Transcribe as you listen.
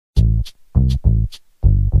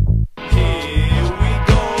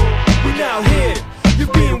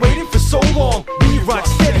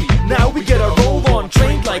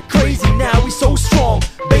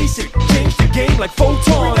like photons.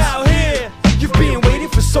 We're now here, you've been waiting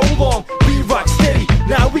for so long. We rock steady,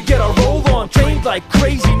 now we get our roll on. Trained like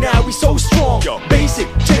crazy, now we so strong. Basic,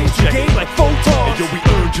 change the game like photons. And yo, we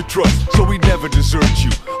earned your trust, so we never desert you.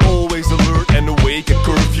 Always alert and awake at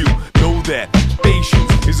curfew. Know that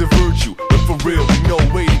patience is a virtue, but for real, we know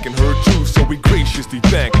waiting can hurt you. So we graciously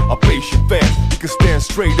thank our patient fans. You can stand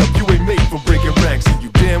straight up, you ain't made for breaking ranks. And you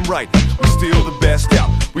damn right, we still the best out.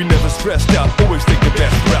 We never stressed out, always take the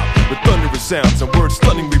best route. With thunderous sounds and words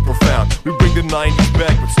stunningly profound. We bring the 90s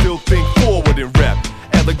back, but still think forward in rap.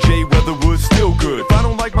 Alec J Weatherwood, still good. If I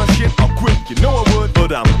don't like my shit, I'll quit, you know I would.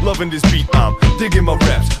 But I'm loving this beat, I'm digging my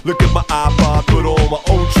raps. Look at my iPod, put all my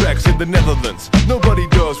own tracks in the Netherlands. Nobody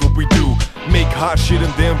does what we do. Make hot shit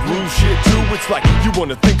and then groove shit too. It's like you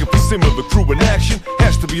wanna think of a similar crew in action.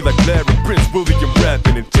 Has to be like Larry, Prince, William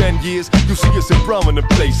rapping. In 10 years, you'll see us in prominent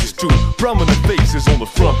places too. Prominent faces on the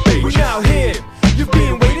front page. We're now here, you've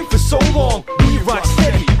been waiting for so long. We rock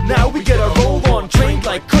steady, now we get our roll on. Trained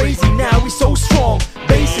like crazy, now we so strong.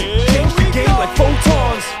 Basic, change the game like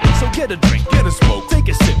photons. So get a drink, Get a smoke, take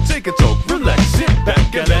a sip, take a toke, relax, sit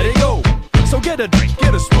back and let it go. So get a drink,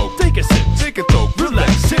 get a smoke, take a sip, take a toke,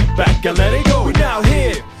 relax, sit back and let it go. We're now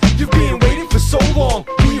here, you've been waiting for so long.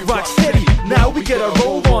 We rock steady, now we get our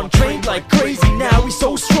roll on. Trained like crazy, now we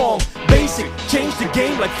so strong. Basic, change the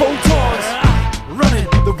game like photons. Running,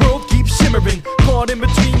 the world keeps shimmering, caught in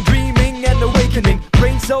between dreaming and awakening.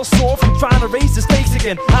 Brain cells sore from trying to raise the stakes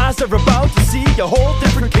again. Eyes are about to see a whole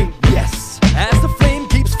different king. Yes, as the flame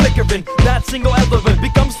keeps flickering, that single element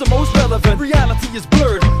becomes the most relevant. Reality is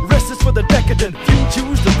blurred, rest is for the decadent. Few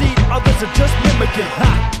choose to lead, others are just mimicking.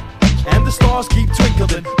 Ha! And the stars keep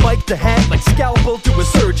twinkling, mic to hand like scalpel to a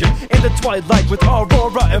surgeon. In the twilight with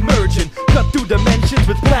aurora emerging, cut through dimensions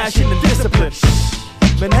with passion and discipline.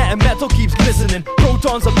 Manhattan metal keeps glistening.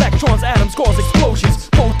 Protons, electrons, atoms cause explosions.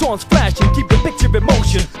 Photons flashing, keep the picture in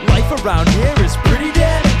motion. Life around here is pretty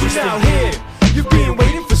damn interesting. We're now here, you've been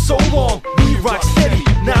waiting for so long. We rock steady,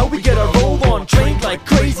 now we get our roll on. Trained like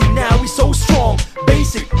crazy, now we so strong.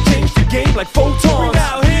 Basic, change the game like photons.